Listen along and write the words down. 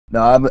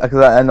No,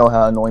 because I know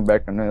how annoying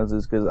background noise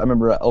is. Because I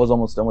remember I was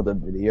almost done with the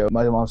video.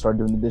 My mom started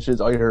doing the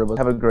dishes. All you heard was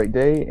 "Have a great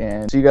day"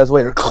 and "See you guys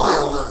later."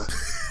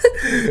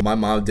 My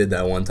mom did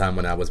that one time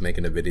when I was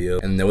making a video,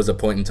 and there was a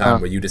point in time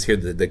where you just hear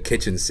the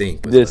kitchen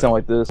sink. It did sound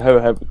like this.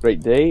 Have a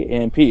great day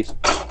and peace.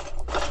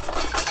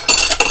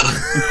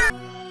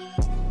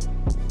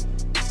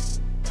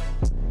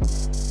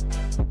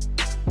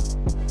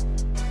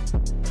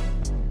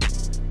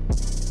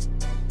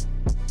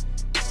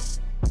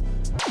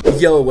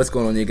 Yo, what's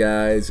going on, you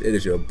guys? It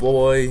is your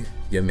boy,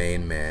 your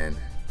main man,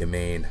 your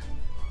main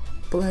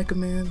black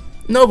man,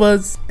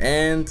 Novas,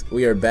 and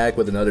we are back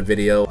with another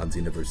video on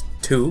Xenoverse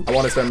 2. I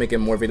want to start making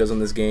more videos on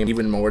this game,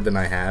 even more than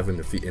I have in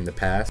the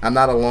past. I'm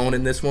not alone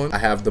in this one. I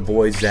have the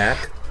boy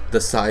Zach,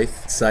 the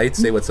Scythe.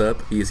 Say what's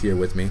up. He's here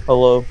with me.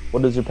 Hello.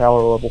 What is your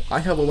power level? I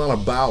have a lot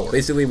of power.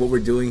 Basically, what we're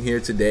doing here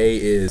today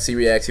is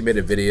SeeReax. He made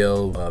a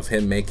video of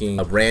him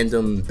making a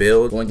random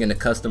build, going into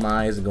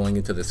customize and going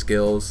into the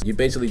skills. You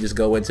basically just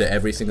go into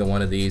every single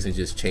one of these and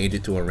just change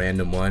it to a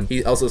random one.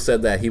 He also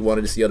said that he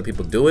wanted to see other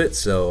people do it,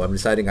 so I'm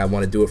deciding I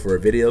want to do it for a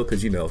video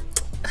because, you know,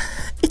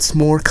 it's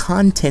more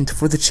content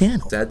for the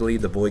channel. Sadly,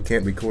 the boy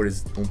can't record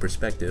his own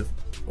perspective,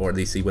 or at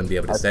least he wouldn't be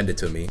able to send it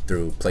to me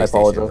through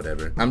PlayStation or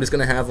whatever. I'm just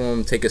gonna have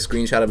him take a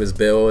screenshot of his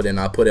build and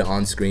I'll put it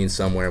on screen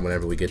somewhere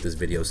whenever we get this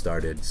video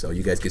started, so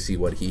you guys can see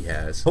what he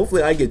has.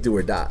 Hopefully I get do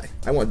or die.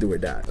 I want do or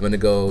die. I'm gonna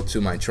go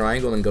to my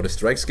triangle and go to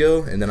strike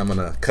skill, and then I'm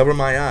gonna cover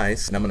my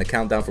eyes and I'm gonna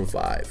count down from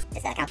 5.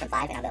 It's count from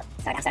 5 and I'll go.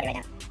 I'm starting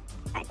right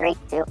now. Alright, 3,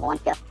 2, 1,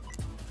 go.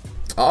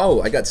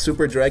 Oh, I got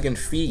Super Dragon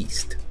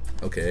Feast.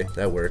 Okay,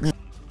 that works.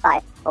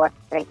 5, 4,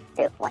 3,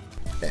 2, 1.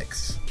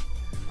 X.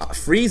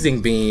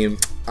 Freezing Beam.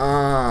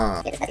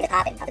 Let's get it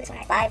popping. I'll do this one.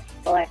 Right. 5,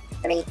 4,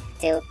 3,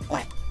 2,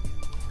 1.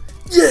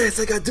 Yes,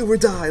 I got do or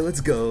die.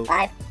 Let's go.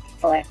 5,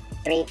 4,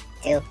 3,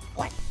 2,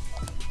 1.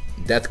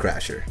 Death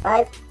Crasher.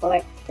 5,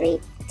 4, 3,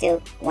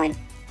 2, 1.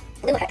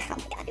 Blue Hurricane. Oh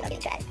my god, dude, I'm getting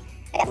trash.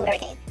 I got Blue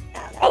Hurricane.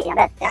 Oh, no. Hey, not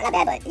bad. Not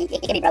bad, but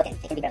it can be broken.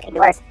 It can be broken. It could be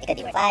worse. It could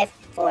be worse. 5,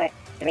 4,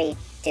 3,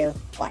 2,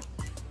 1.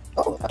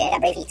 Oh, okay, I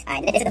got Brave Heat.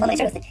 Alright, this is the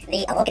moment of truth.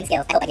 The Awoken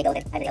skill. I hope I get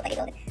golden. I really hope I get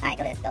golden. Alright,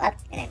 go up,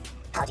 and then,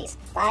 apologies.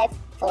 5,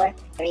 4,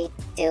 3,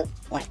 2,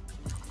 1.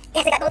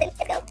 Yes, I got golden.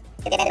 Let's go.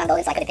 If they landed on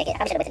golden, so I couldn't pick it. I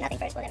probably should have went to nothing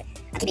first, whatever.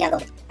 I'm keeping on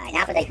golden. Alright,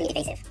 now for the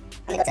evasive.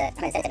 I'm gonna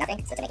set it to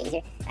nothing, so to make it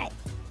easier. Alright.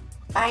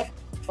 5,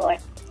 4,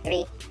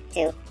 3,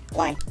 2,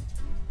 1.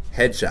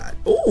 Headshot.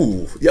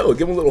 Ooh, yo,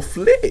 give him a little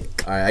flick.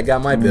 Alright, I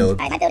got my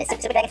build. Alright, my build is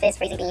Super Dragon Fist,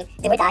 Freezing Beam,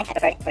 Do or Die. I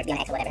prefer it to be on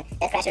X or whatever.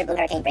 Death Crasher, Blue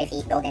Hurricane, Brave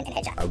Heat, Golden, and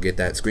Headshot. I'll get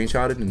that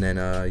screenshotted and then,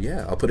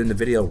 yeah, I'll put it in the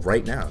video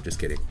right now. Just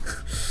kidding.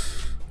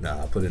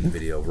 Nah, I'll put it in the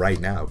video right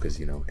now because,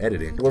 you know,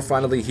 editing. We're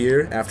finally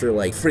here after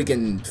like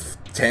freaking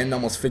 10,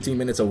 almost 15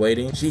 minutes of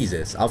waiting.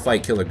 Jesus, I'll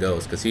fight Killer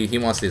Ghost because he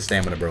wants his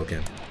stamina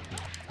broken.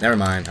 Never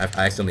mind, I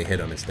accidentally hit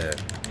him instead.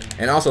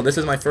 And also, this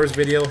is my first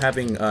video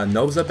having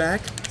Noza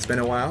back. It's been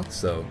a while,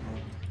 so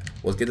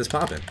let's get this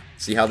popping.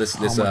 See how this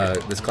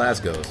class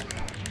goes.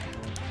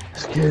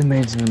 This kid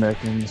made some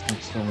Namekians.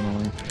 That's so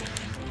annoying.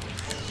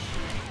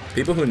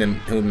 People who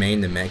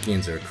main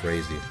Namekians are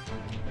crazy.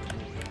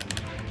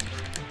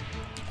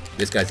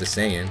 This guy's a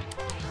Saiyan.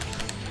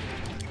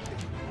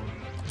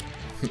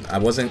 I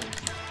wasn't.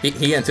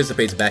 He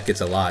anticipates back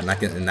hits a lot, and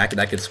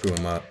that could screw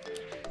him up.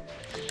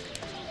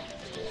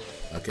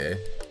 Okay.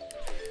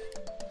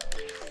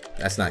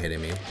 That's not hitting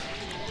me.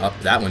 Oh,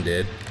 that one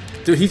did.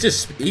 Dude, he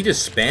just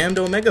spammed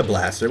Omega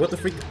Blaster. What the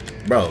freak?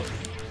 Bro,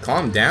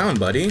 calm down,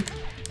 buddy.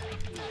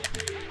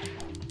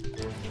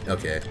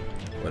 Okay,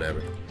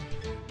 whatever.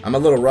 I'm a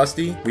little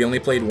rusty. We only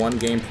played one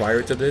game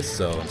prior to this,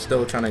 so I'm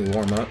still trying to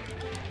warm up.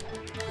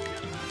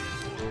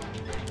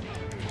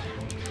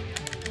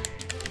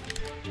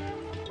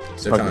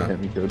 Still trying to hit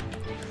me good.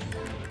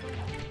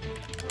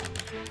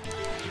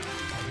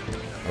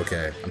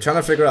 Okay, I'm trying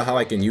to figure out how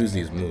I can use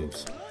these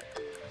moves.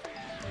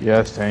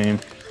 Yeah, same.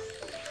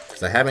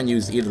 I haven't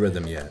used either of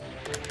them yet.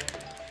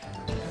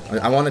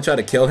 I want to try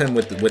to kill him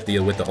with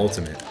the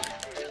ultimate.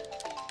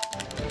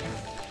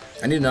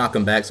 I need to knock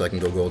him back so I can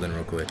go golden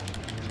real quick.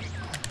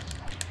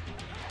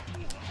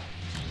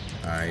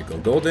 Alright, go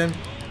golden.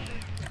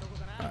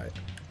 Alright,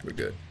 we're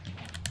good.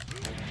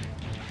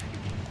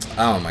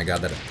 Oh my god,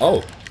 that.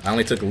 Oh, I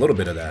only took a little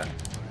bit of that.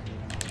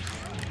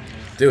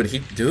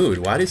 Dude,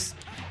 why does.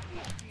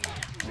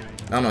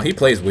 I don't know, he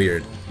plays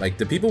weird. Like,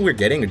 the people we're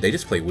getting, they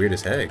just play weird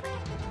as heck.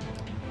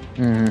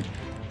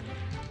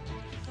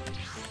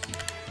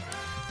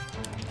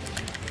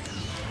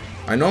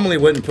 I normally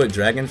wouldn't put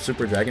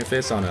Super Dragon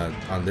Fist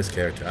on this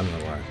character. I don't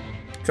know why.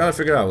 I'm trying to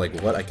figure out like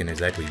what I can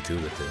exactly do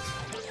with this.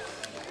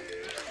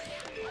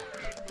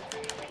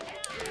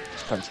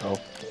 Can't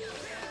tell.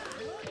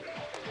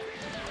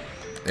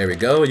 There we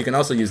go. You can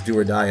also use Do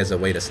or Die as a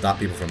way to stop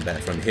people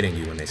from hitting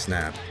you when they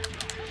snap.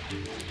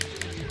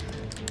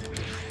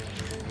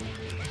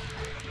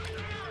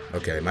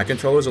 Okay, my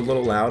controller's a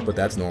little loud, but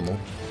that's normal.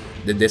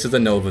 This is a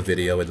Nova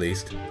video, at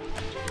least.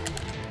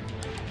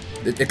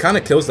 It kind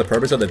of kills the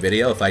purpose of the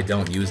video if I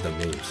don't use the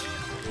moves.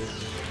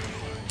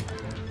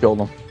 Killed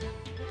them.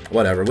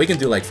 Whatever, we can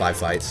do like 5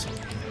 fights.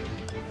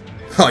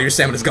 Oh, your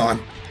stamina's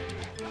gone.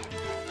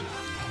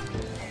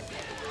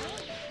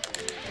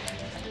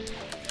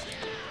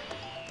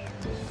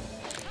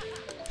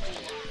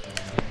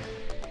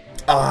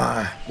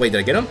 Wait, did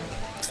I get him?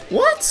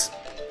 What?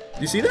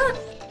 You see that?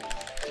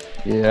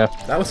 Yeah.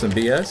 That was some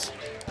BS.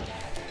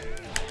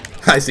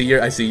 I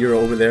see you're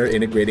over there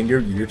integrating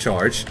your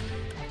charge.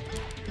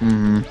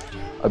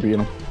 I beat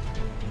him.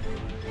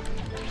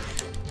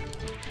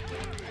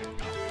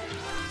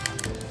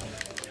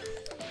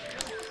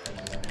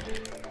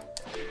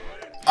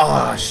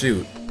 Ah,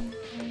 shoot.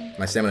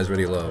 My stamina's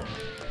really low.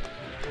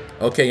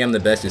 Okay, I'm the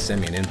best. Just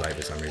send me an invite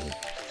for some reason.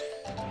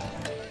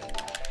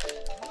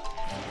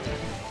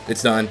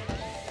 It's done.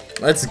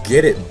 Let's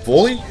get it,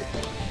 boy.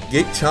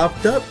 Get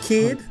chopped up,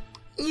 kid.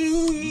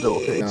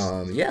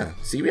 Yeah.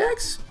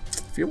 SeeReax,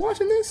 if you're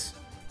watching this,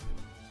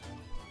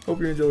 hope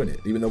you're enjoying it,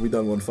 even though we've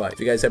done one fight. If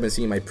you guys haven't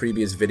seen my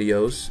previous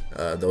videos,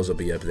 those will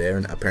be up there.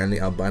 And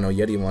apparently Albino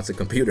Yeti wants a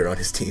computer on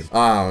his team.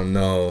 Oh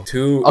no.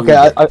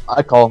 Okay,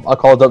 I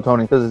called up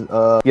Tony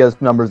because he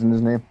has numbers in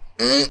his name.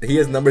 He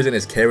has numbers in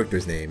his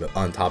character's name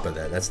on top of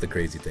that. That's the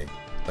crazy thing.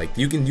 Like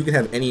you can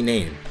have any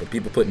name, but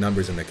people put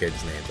numbers in their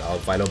character's names. I'll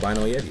fight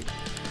Albino Yeti.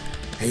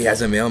 He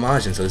has a male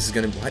Majin, so this is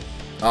gonna what?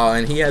 Oh,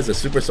 and he has a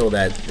super soul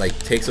that like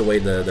takes away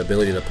the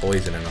ability to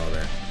poison and all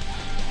that.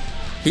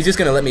 He's just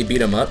gonna let me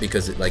beat him up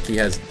because like he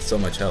has so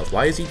much health.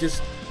 Why is he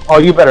just? Oh,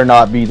 you better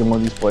not beat one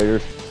of these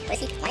players. Why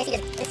is he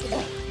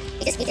doing?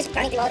 He's just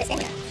running through all this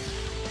stamina.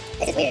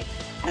 This is weird.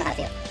 I don't know how to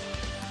feel.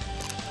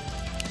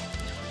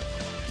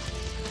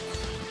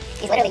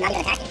 He's literally not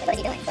even attacking. What is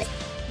he doing?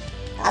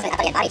 I thought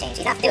he had body change.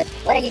 He's not. Dude,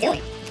 what are you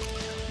doing?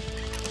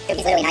 Dude,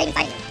 he's literally not even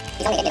fighting me.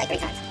 He's only hit me like 3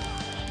 times.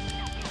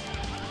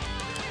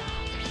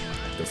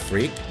 The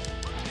freak?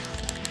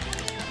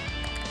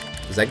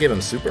 Does that give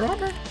him super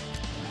armor?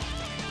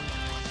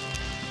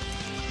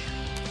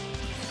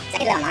 I can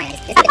do that online.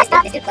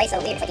 This dude plays so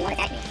weird. It's like he won't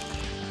attack me.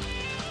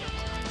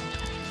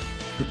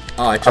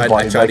 Oh, I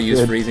tried to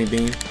use freezing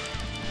beam.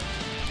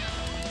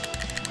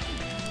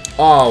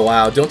 Oh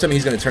wow! Don't tell me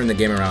he's gonna turn the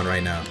game around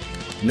right now.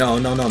 No.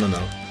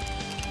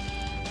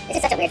 This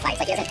is such a weird fight. It's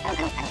like he doesn't. I don't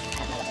know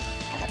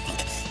what to think.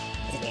 This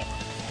is weird.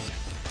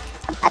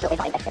 I'm absolutely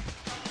fine with it.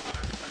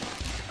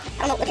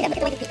 I don't know. Look at him. Look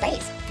at the way he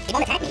plays. He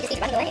won't attack me. He just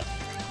keeps running away.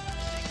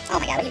 Oh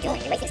my god! What are you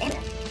doing? You're wasting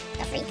stamina.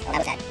 The freak. Oh, that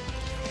was that.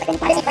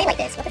 Like, why does he play like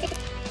this? What the freak?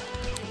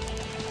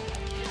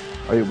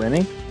 Are you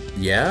winning?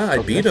 Yeah, I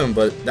beat him,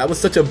 but that was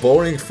such a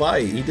boring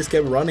fight. He just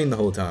kept running the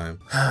whole time.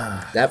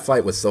 That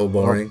fight was so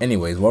boring.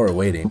 Anyways, while we're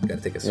waiting,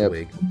 gotta take a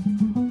swig.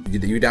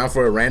 You down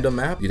for a random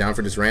map? You down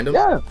for just random?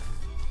 Yeah.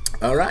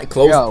 All right,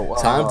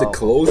 time to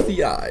close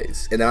the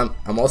eyes. And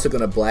I'm also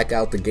gonna black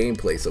out the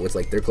gameplay, so it's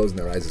like they're closing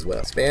their eyes as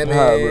well. Spam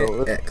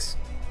it. X.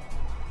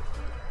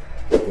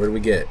 Where do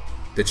we get?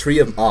 The tree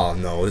of... Oh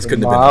no, this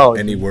couldn't have been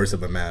any worse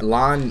of a map.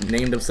 Lon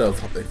named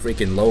himself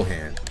freaking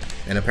Lohan.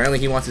 And apparently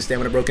he wants his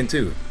stamina broken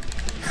too.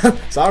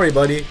 Sorry,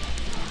 buddy.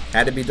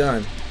 Had to be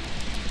done.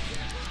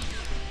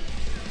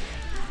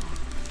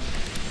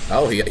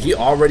 Oh, he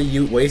already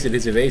wasted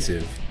his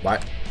evasive.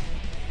 Why?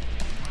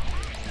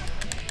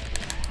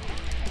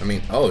 I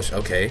mean, oh,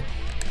 okay.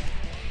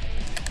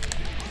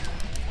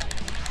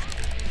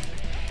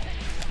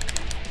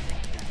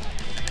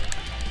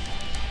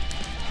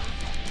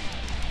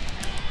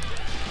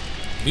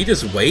 He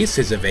just wastes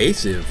his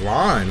evasive.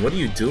 Lon, what are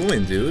you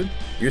doing, dude?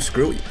 You're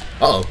screwy.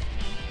 Uh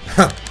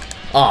oh.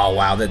 Oh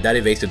wow, that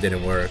evasive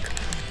didn't work.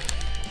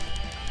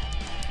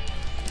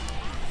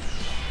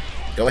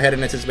 Go ahead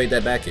and anticipate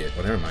that back hit.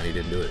 Oh, never mind, he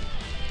didn't do it.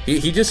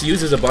 He just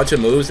uses a bunch of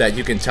moves that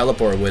you can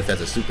teleport with as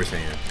a Super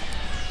Saiyan.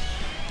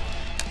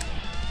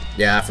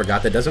 Yeah, I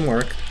forgot that doesn't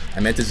work. I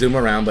meant to zoom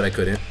around, but I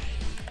couldn't.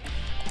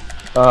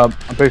 I'm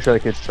pretty sure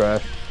that kid's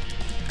trash.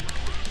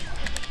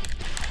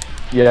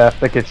 Yeah,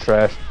 that kid's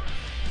trash.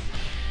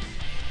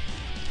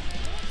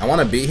 I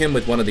want to beat him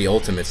with one of the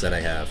ultimates that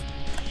I have.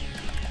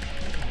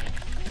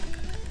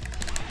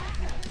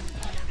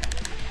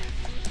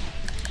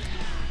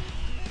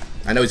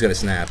 I know he's gonna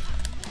snap.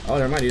 Oh,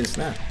 never mind, he didn't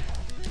snap.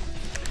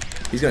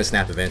 He's gonna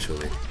snap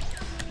eventually.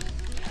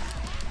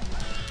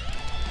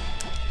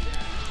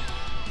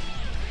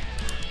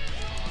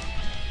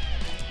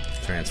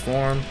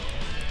 Transform.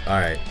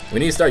 Alright. We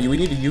need to start. We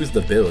need to use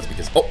the builds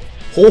because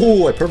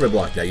I perfect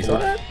blocked that. You saw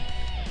that?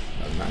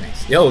 That was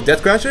nice. Yo,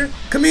 Death Crasher?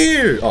 Come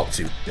here! Oh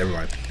shoot, never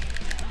mind.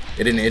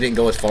 It didn't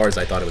go as far as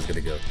I thought it was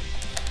gonna go.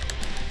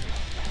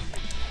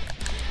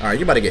 Alright,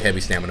 you're about to get heavy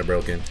stamina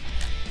broken.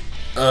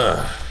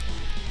 Ugh.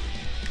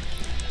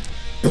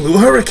 Blue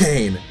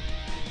Hurricane!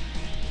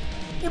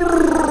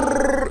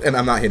 And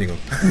I'm not hitting him.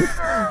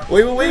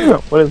 Wait.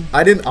 What is...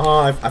 I didn't. Oh,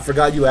 I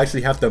forgot you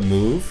actually have to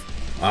move.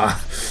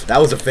 That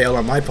was a fail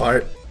on my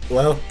part.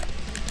 Well,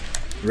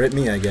 rip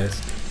me, I guess.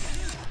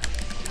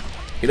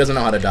 He doesn't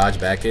know how to dodge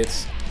back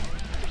hits.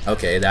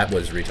 Okay, that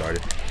was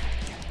retarded.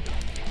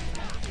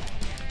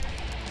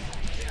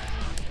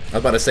 I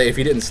was about to say, if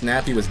he didn't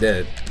snap, he was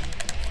dead.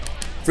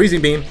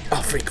 Freezing beam.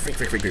 Oh, freak.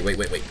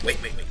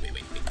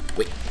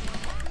 Wait.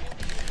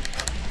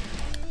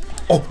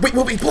 Oh, wait,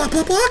 block!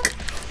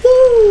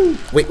 Woo!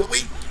 Wait.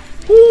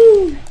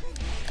 Woo!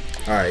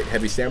 Alright,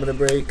 heavy stamina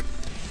break.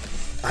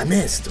 I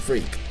missed, the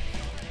freak.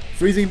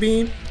 Freezing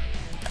beam.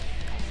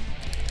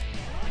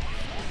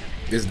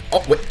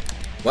 Oh, wait.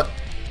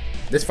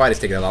 This fight is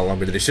taking a lot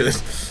longer than it should.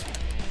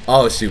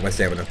 Oh shoot, my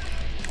stamina.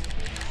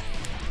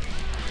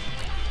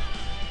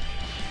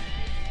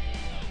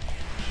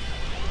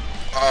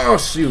 Oh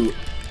shoot.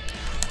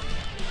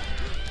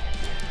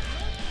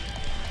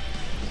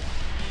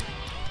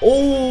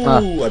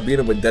 Oh, I beat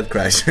him with Death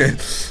Crash.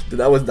 Dude,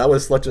 that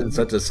was such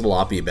a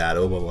sloppy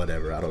battle, but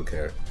whatever. I don't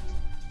care.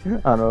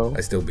 I know.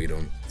 I still beat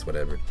him. It's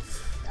whatever.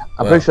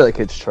 I'm pretty sure that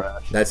kid's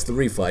trash. That's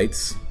 3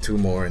 fights, 2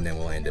 more, and then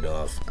we'll end it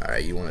off. All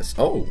right, you want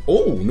to?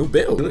 Oh, new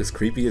build. He looks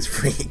creepy as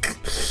freak.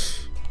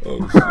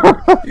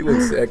 Oh, he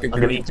looks sick and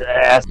creepy.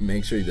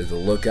 Make sure there's a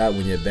lookout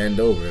when you bend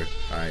over.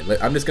 All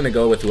right, I'm just gonna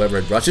go with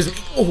whoever rushes me.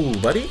 Oh,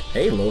 buddy.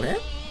 Hey, Lohan.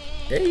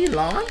 Hey,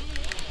 Lon.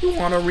 You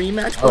want a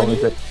rematch, buddy?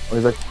 What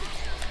is it?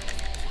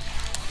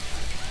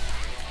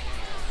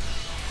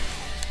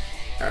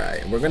 All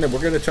right, we're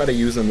gonna try to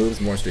use the moves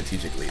more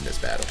strategically in this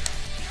battle.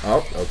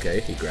 Oh,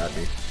 okay, he grabbed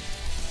me.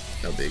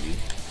 No biggie.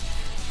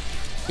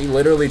 He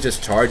literally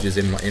just charges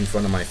in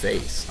front of my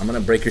face. I'm gonna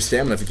break your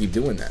stamina if you keep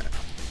doing that.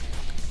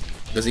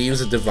 Does he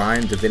use a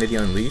Divinity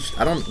Unleashed?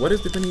 I don't. What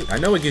is Divinity? I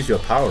know it gives you a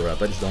power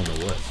up. I just don't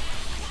know what.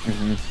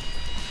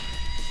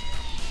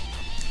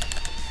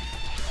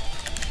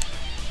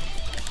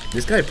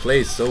 This guy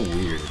plays so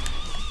weird.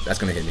 That's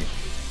gonna hit me.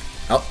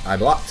 Oh, I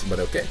blocked, but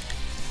okay.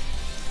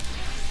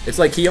 It's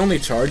like he only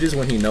charges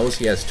when he knows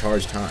he has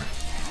charge time.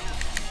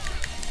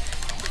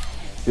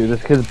 Dude,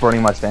 this kid's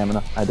burning my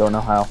stamina. I don't know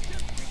how.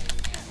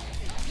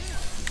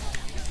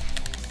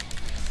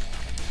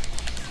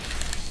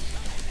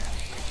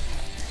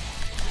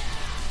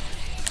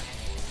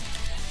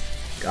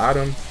 Got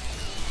him.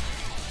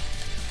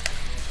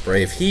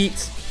 Brave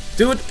Heat.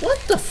 Dude, what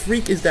the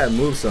freak is that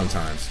move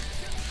sometimes?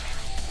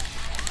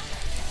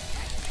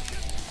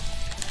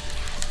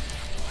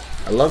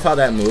 I love how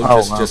that move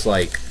just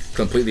like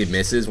completely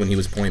misses when he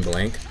was point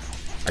blank.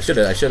 I should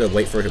have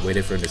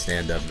waited for him to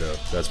stand up though.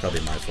 So that's probably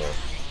my fault.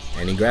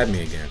 And he grabbed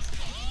me again.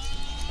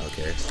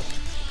 Okay.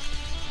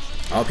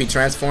 I hope he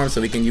transforms so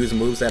we can use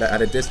moves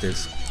at a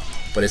distance.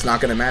 But it's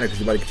not gonna matter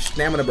because your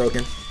stamina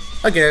broken.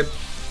 Again.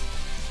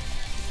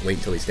 Wait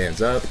until he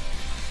stands up.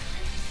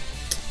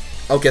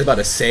 Okay, I was about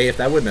to say if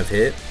that wouldn't have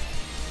hit.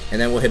 And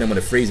then we'll hit him with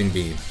a freezing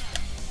beam.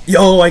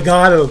 Yo, I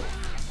got him!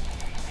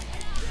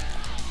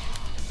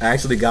 I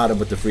actually got him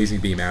with the freezing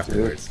beam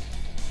afterwards.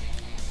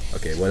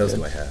 Okay, what else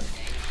do I have?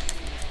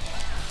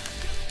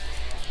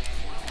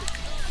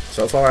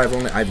 So far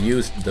I've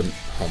used the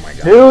oh my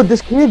god. Dude,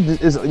 this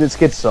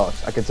kid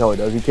sucks. I can tell he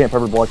does. He can't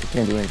pepper block, he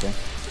can't do anything.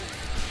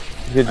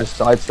 He's just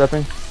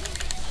sidestepping.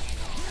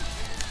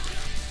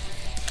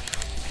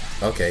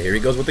 Okay, here he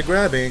goes with the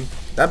grabbing.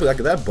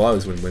 That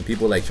bugs when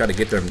people like try to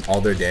get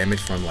all their damage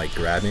from like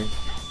grabbing.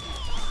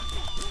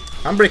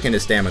 I'm breaking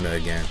his stamina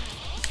again.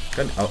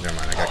 Oh, never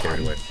mind. I got carried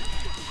away.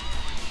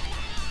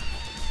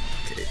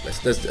 Okay, let's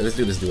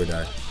do this do or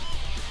die.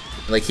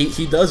 Like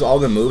he does all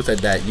the moves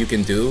that you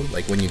can do,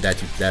 like when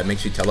that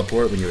makes you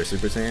teleport when you're a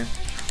Super Saiyan.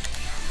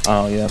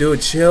 Oh yeah.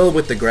 Dude, chill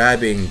with the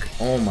grabbing.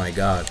 Oh my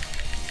god.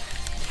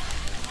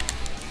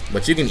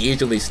 But you can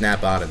easily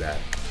snap out of that.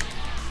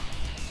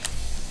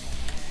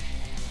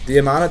 The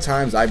amount of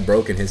times I've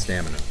broken his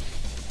stamina.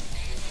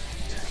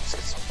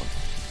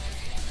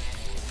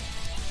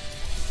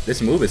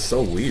 This move is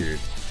so weird.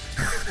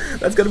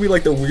 That's gonna be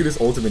like the weirdest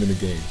ultimate in the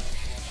game.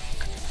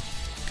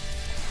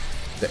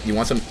 You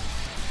want some?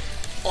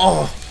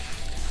 Oh!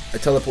 I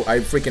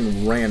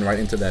freaking ran right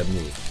into that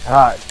move.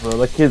 God, bro,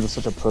 that kid is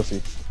such a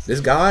pussy. This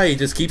guy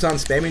just keeps on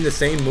spamming the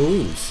same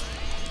moves.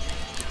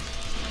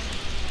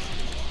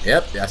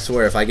 Yep, I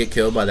swear if I get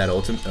killed by that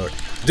ultimate,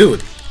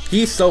 dude.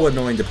 He's so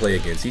annoying to play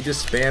against. He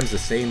just spams the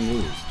same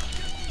moves.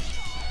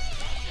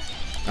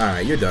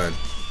 Alright, you're done.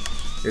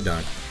 You're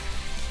done.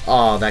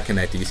 Oh, that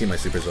connected. You see my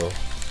Super Soul.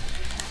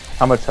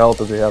 How much health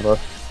does he have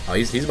left? Oh,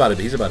 he's about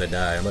to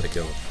die. I'm about to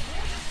kill him.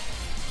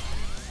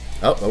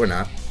 Oh, but we're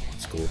not.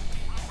 It's cool.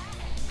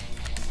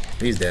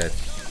 He's dead.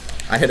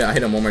 I hit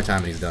him one more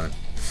time and he's done.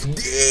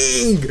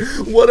 Dang!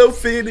 What a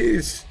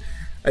finish!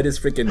 I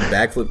just freaking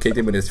backflip kicked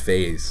him in his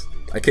face.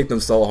 I kicked him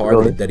so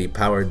hard that he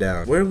powered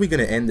down. Where are we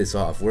gonna end this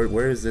off?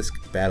 Where is this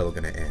battle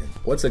gonna end?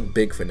 What's a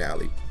big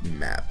finale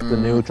map? The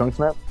new Trunks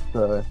map?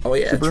 Oh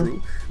yeah,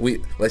 true.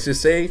 Let's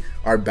just say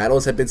our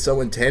battles have been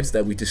so intense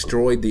that we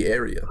destroyed the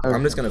area. Okay.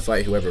 I'm just gonna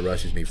fight whoever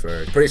rushes me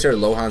first. I'm pretty sure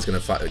Lohan's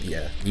gonna fight.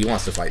 Yeah, he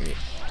wants to fight me.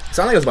 It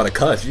sounded like I was about to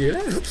cuss. You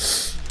hear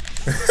that?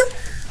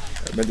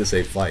 I meant to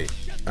say fight.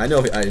 I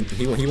know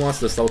he wants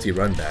the salty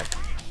run back.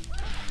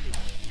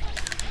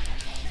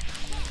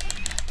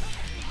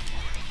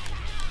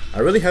 I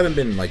really haven't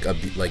been like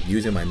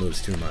using my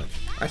moves too much.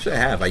 Actually, I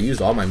have. I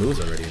used all my moves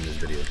already in this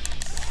video.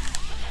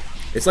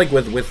 It's like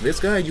with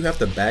this guy, you have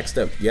to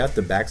backstep. You have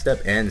to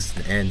backstep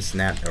and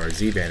snap or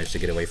Z vanish to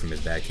get away from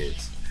his back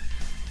hits.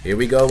 Here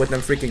we go with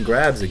them freaking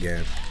grabs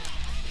again.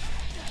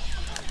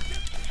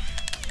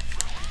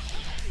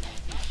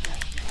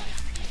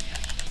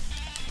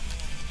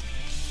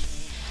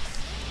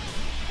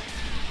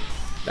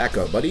 Back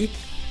up, buddy.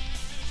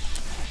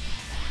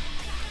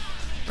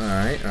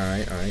 Alright,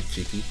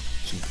 cheeky.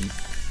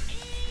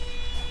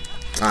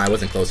 Ah, I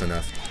wasn't close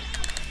enough.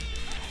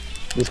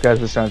 This guy's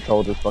just trying to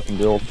troll this fucking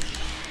build.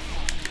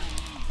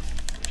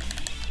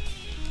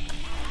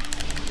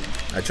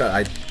 I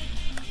try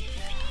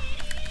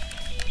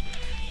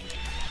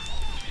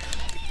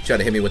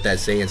to hit me with that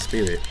Saiyan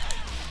spirit.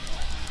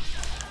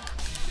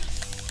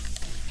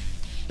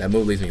 That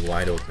move leaves me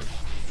wide open.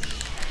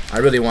 I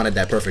really wanted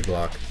that perfect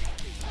block.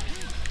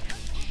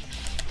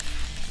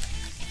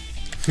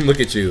 Look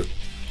at you.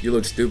 You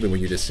look stupid when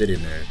you're just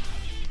sitting there.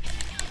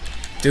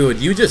 Dude,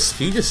 he just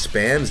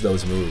spams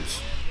those moves.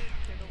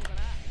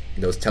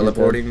 Those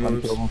teleporting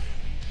moves.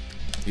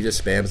 He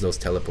just spams those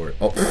teleport.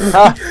 Oh,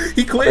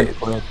 he quit.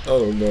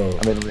 Oh no.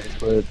 I made him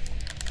quit.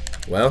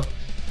 Well,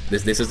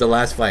 this is the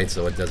last fight,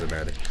 so it doesn't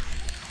matter.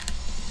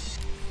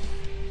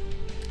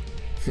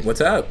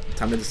 What's up?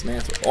 Time to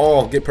dismantle.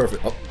 Oh, get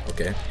perfect. Oh,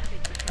 okay.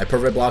 I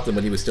perfect blocked him,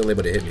 but he was still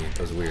able to hit me. That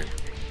was weird.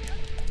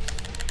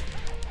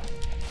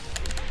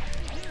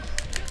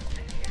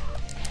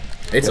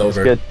 It's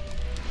over. Good.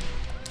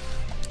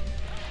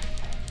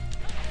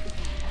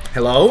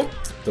 Hello?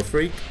 The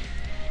freak?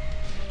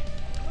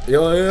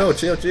 Yo,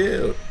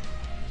 chill.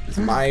 It's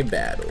my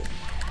battle.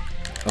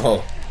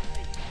 Oh.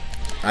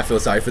 I feel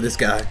sorry for this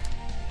guy.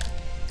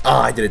 Oh,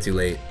 I did it too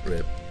late.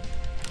 Rip.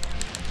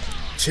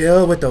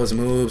 Chill with those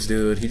moves,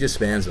 dude. He just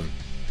spams them.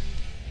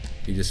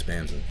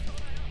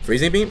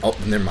 Freezing beam? Oh,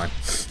 never mind.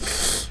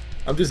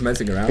 I'm just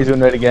messing around. He's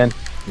doing it again.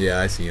 Yeah,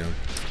 I see him.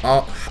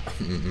 Oh.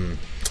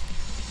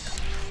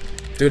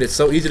 Dude, it's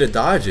so easy to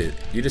dodge it.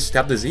 You just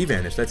tap the Z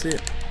vanish. That's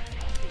it.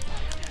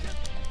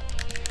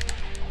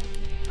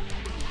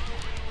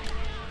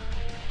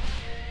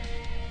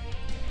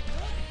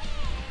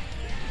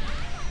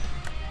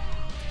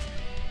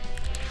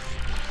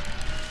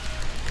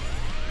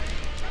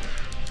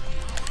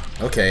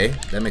 Okay,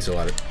 that makes a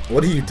lot of...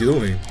 What are you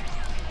doing?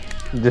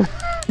 Kind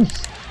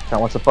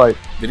wants to fight.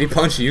 Did he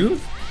punch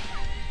you?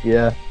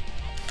 Yeah.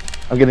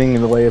 I'm getting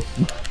in the way of...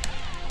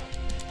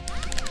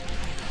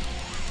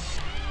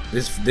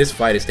 This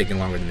fight is taking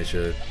longer than it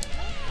should.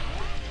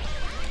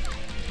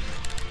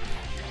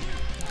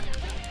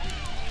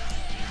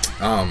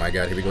 Oh my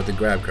god, here we go with the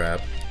grab crab.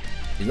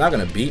 He's not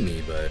gonna beat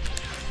me, but...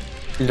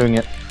 He's doing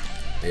it.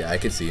 Yeah, I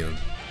can see him.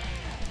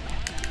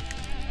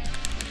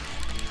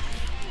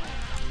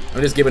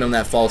 I'm just giving him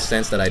that false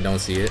sense that I don't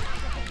see it.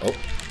 Oh.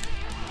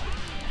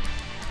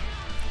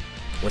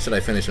 What should I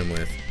finish him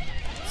with?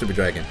 Super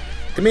Dragon.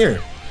 Come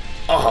here.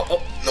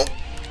 Oh, no.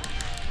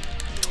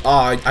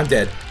 Oh, I'm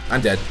dead.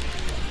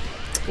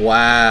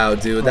 Wow,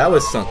 dude, that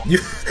was some... You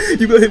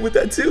got hit with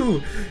that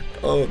too.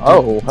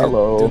 Oh,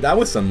 hello. Dude, that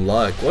was some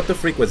luck. What the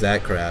freak was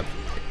that crap?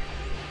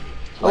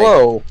 Like,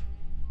 hello.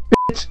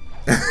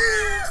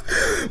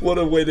 what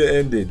a way to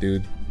end it,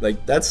 dude.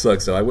 Like, that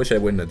sucks, though. I wish I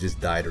wouldn't have just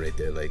died right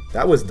there. Like,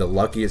 that was the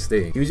luckiest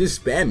thing. He was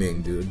just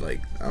spamming, dude.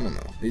 Like, I don't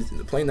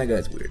know. Playing that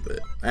guy's weird, but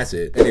that's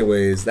it.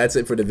 Anyways, that's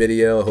it for the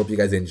video. I hope you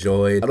guys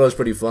enjoyed. I thought it was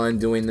pretty fun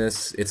doing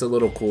this. It's a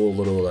little cool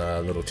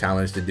little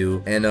challenge to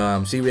do. And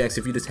SeeReax,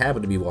 if you just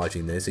happen to be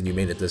watching this and you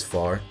made it this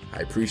far, I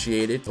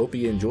appreciate it. Hope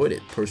you enjoyed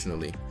it,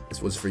 personally. This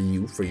was for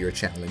you, for your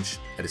challenge.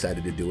 I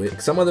decided to do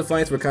it. Some of the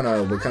fights were kind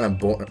of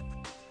boring.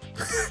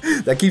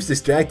 That keeps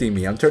distracting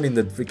me. I'm turning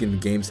the freaking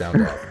game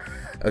sound off.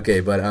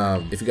 Okay, but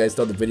if you guys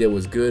thought the video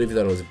was good, if you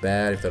thought it was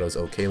bad, if you thought it was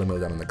okay, let me know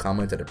down in the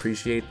comments. I'd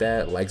appreciate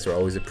that. Likes are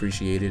always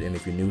appreciated, and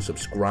if you're new,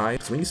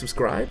 subscribe. So when you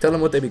subscribe, tell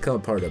them what they become a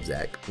part of,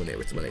 Zach, when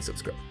they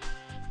subscribe.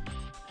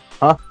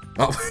 Huh?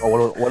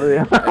 Oh, what are they?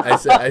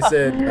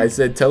 I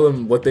said, tell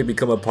them what they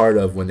become a part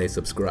of when they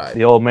subscribe.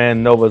 The old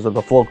man Novas of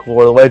the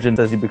folklore legend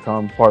says you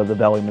become part of the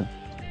Bellyman.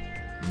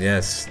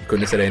 Yes, couldn't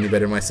have said it any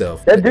better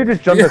myself. That dude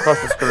just jumped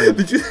across the screen.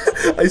 Did you?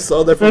 I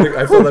saw that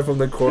from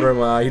the corner of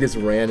my eye. He just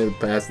ran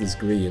past the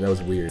screen. That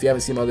was weird. If you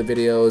haven't seen my other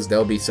videos,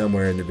 they'll be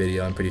somewhere in the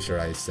video. I'm pretty syou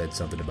I said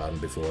something about them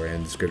before,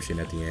 and description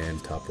at the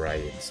end, top right,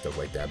 and stuff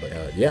like that. But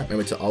yeah,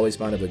 remember to always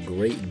find have a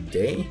great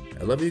day.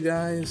 I love you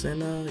guys,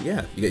 and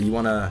yeah, you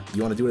wanna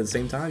do it at the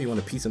same time? You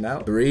wanna peace them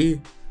out? 3,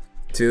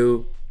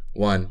 2,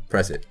 1,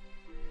 press it.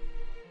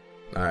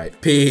 All right,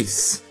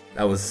 peace.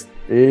 That was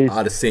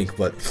out of sync,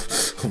 but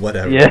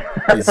whatever. Yeah.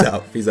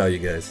 Peace out, you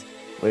guys.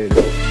 Later.